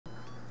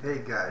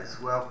Hey guys,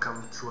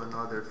 welcome to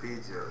another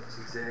video.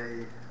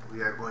 Today we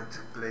are going to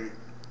play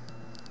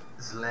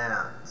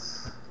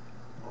Islands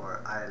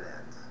or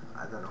Island.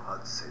 I don't know how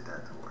to say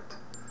that word,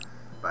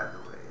 by the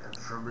way. I'm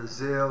from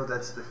Brazil.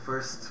 That's the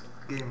first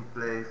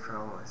gameplay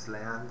from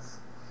Islands,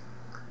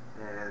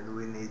 and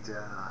we need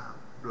a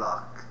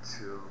block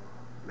to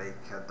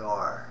make a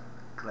door,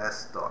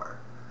 glass door.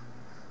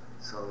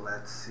 So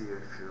let's see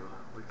if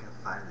we can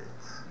find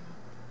it.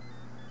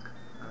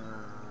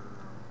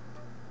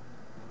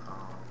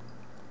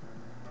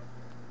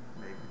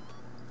 Maybe.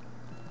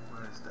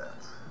 Where is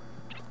that?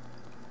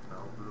 No,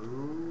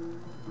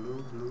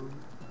 blue,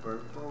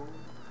 purple,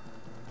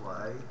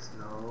 white,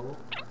 no.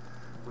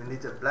 We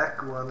need a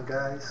black one,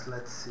 guys.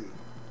 Let's see.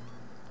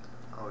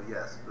 Oh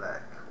yes,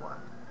 black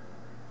one.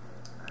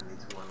 I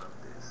need one of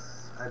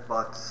this. I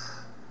bought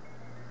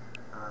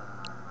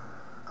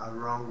a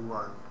wrong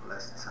one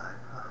last time.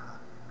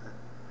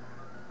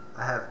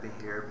 I have been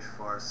here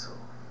before, so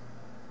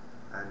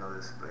I know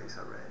this place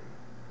already.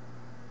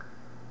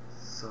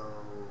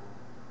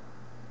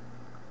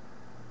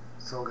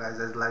 So guys,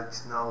 I'd like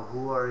to know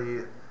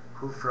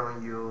who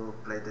from you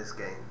play this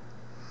game,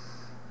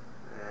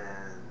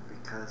 and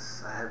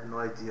because I have no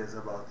ideas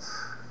about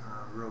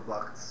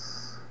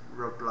Roblox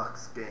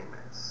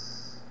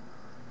games.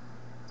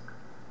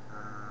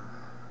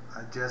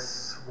 I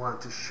just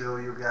want to show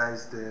you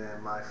guys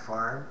my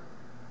farm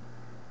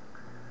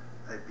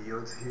I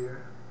built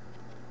here.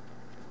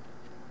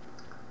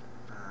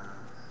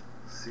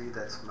 See,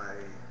 that's my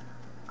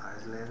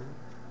island,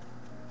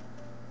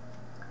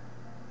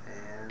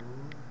 and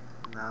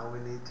now we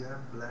need a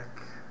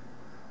black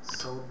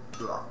solid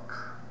block,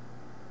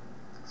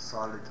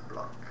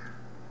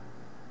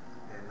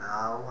 and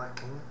now I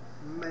can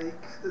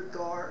make the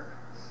door.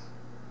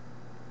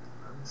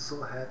 I'm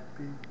so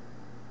happy.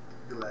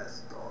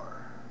 Glass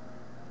door,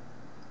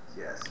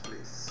 yes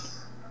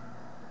please.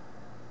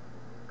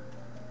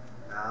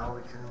 Now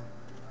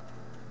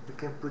we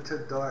can put a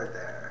door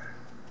there.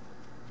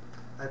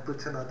 I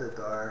put another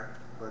door,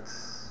 but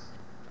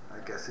I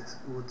guess it's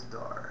wood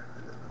door. I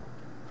don't know.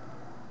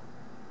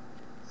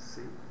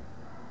 See?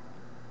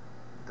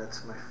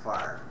 That's my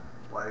farm.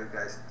 What do you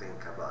guys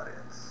think about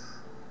it?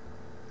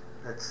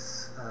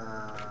 That's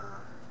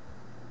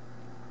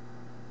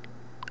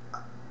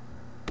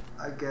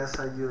I guess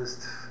I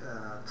used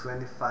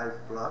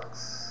 25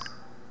 blocks.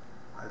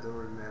 I don't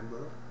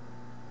remember,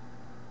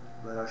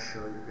 but I'll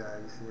show you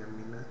guys in a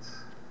minute.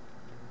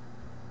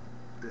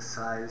 The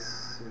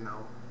size,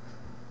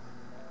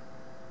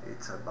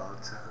 it's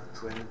about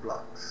 20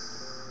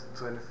 blocks,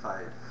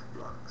 25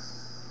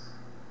 blocks.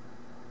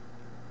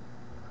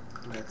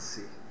 Let's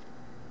see.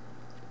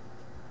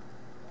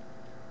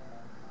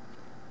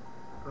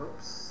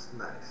 Oops,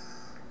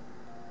 nice.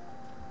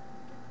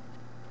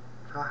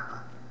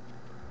 Haha.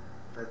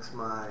 That's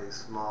my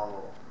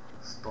small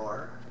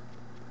store.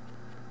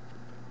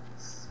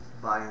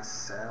 Buy and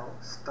sell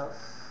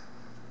stuff.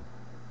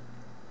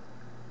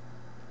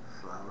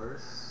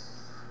 Flowers.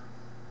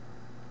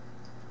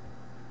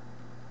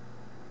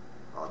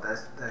 Oh,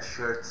 that's that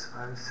shirt.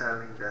 I'm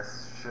selling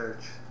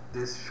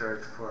this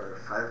shirt for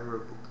 5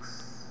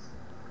 Robux.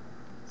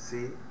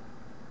 See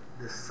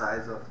the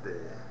size of the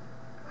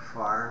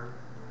farm.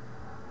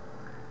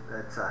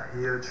 That's a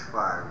huge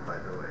farm, by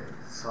the way.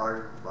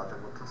 Sorry about the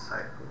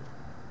motorcycle.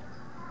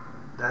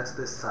 That's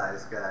the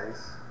size,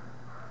 guys.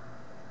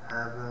 I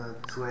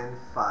have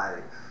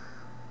 25.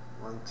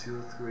 1,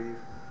 2, 3,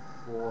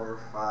 4,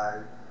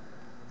 5,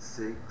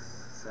 6,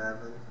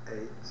 7,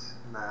 8,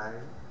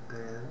 9,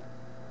 10,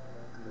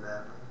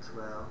 11,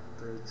 12,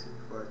 13,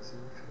 14,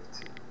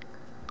 15.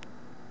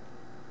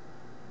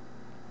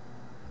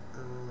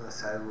 I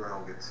said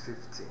wrong, it's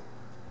 15,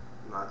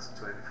 not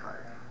 25.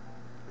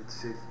 It's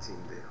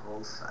 15, the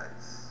whole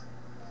size.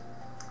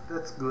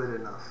 That's good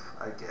enough,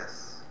 I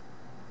guess.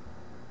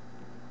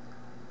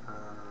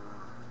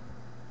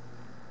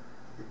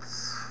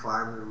 It's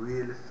farmed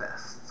really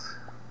fast.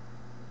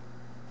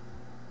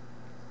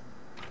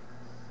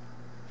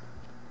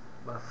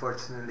 But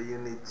unfortunately you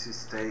need to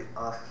stay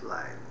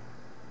offline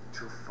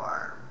to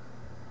farm.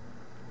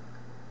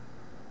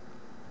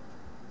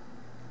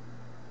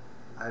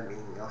 I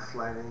mean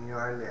offline in your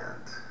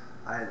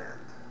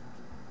island.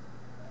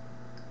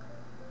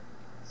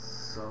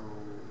 So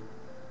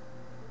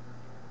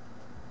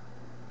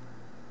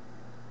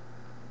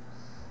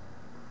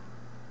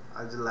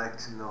I'd like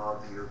to know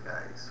of you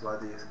guys, what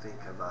do you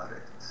think about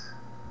it?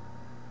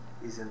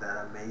 Isn't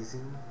that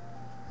amazing?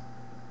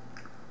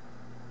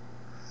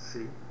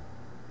 See,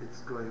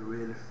 it's going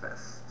really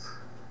fast.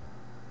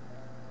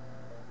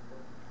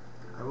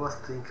 I was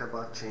thinking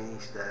about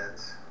change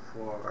that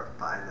for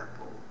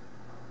pineapple,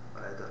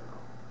 but I don't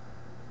know.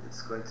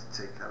 It's going to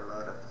take a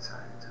lot of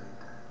time doing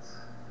that.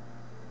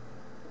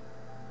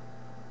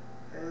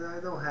 And I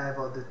don't have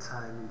all the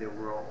time in the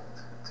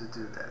world to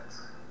do that.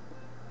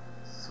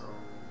 So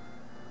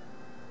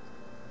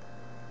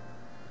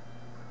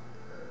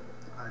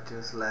I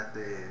just let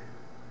the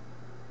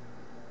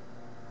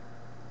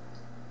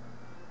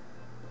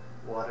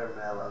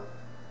watermelon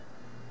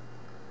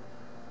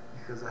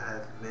because I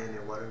have many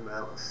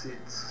watermelon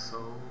seeds,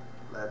 so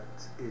let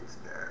it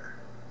there.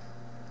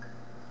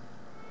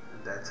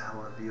 And that's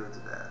how I build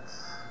that.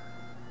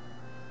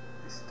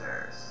 The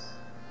stairs.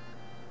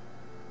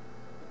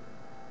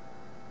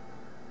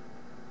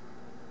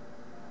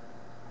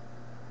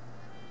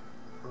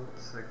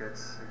 Oops, I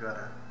guess I got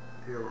a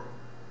arrow.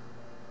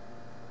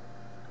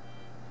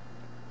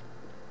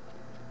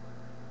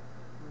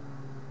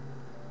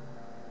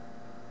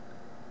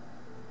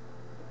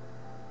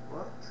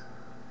 What?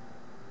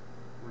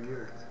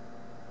 Weird.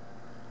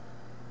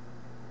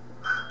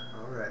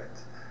 Alright.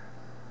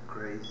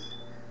 Crazy.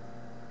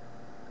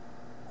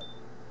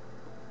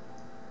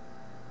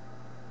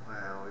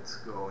 Well, it's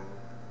going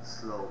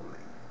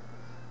slowly.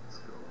 Let's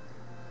go.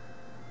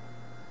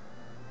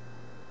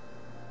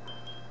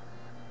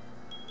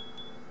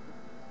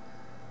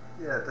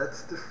 Yeah,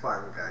 that's the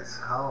farm, guys.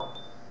 How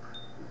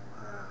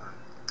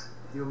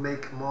you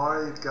make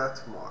more, you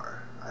got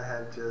more. I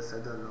have just, I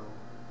don't know,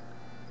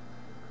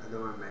 I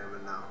don't remember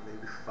now,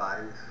 maybe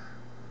 5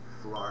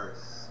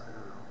 floors, I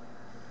don't know,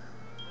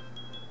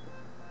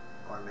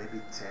 or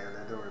maybe 10,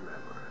 I don't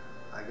remember.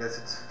 I guess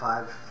it's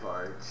 5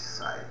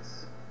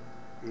 floors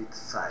each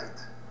side.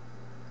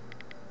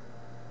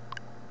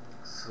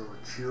 So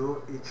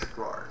 2 each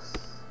floors.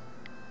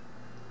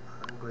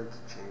 I'm going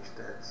to change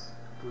that,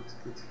 put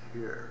it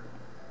here.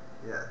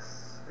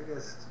 Yes, I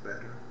guess it's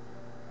better.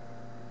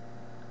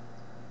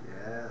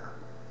 Yeah,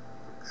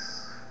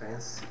 looks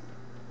fancy.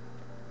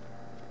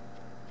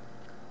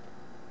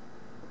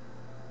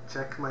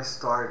 Check my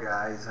store,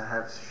 guys. I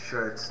have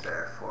shirts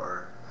there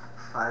for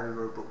 5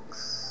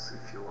 Robux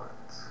if you want.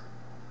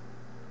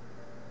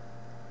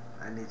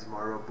 I need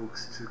more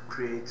Robux to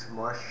create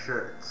more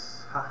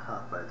shirts.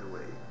 Haha, by the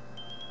way.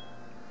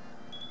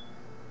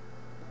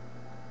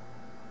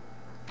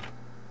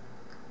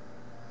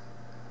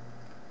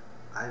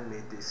 I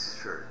made these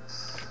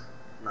shirts.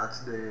 Not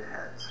the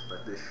hat,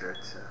 but the shirt.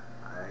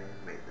 I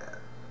made that.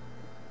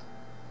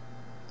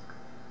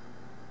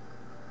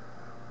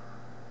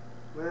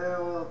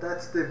 Well,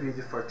 that's the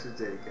video for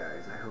today,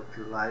 guys. I hope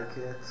you like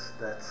it.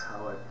 That's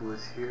how I put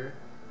here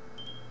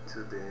to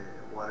the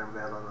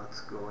watermelon not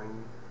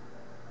going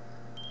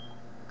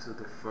to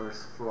the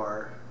first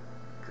floor,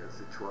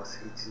 because it was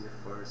hitting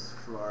the first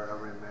floor, I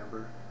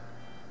remember.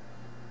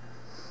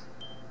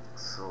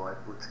 So I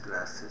put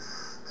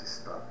glasses to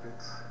stop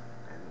it,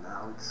 and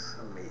now it's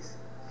amazing.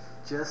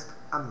 Just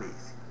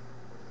amazing.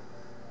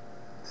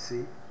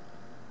 See?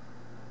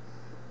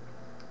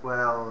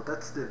 Well,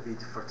 that's the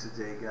video for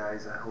today,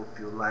 guys. I hope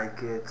you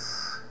like it.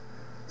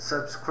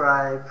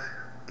 Subscribe,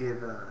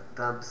 give a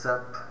thumbs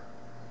up,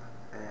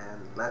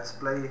 and let's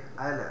play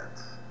Island.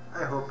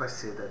 I hope I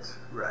say that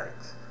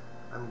right.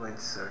 I'm going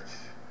to search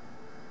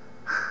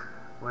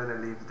when I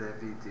leave the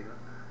video.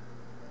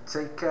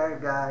 Take care,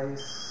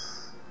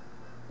 guys.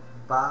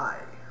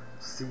 Bye.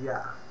 See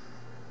ya.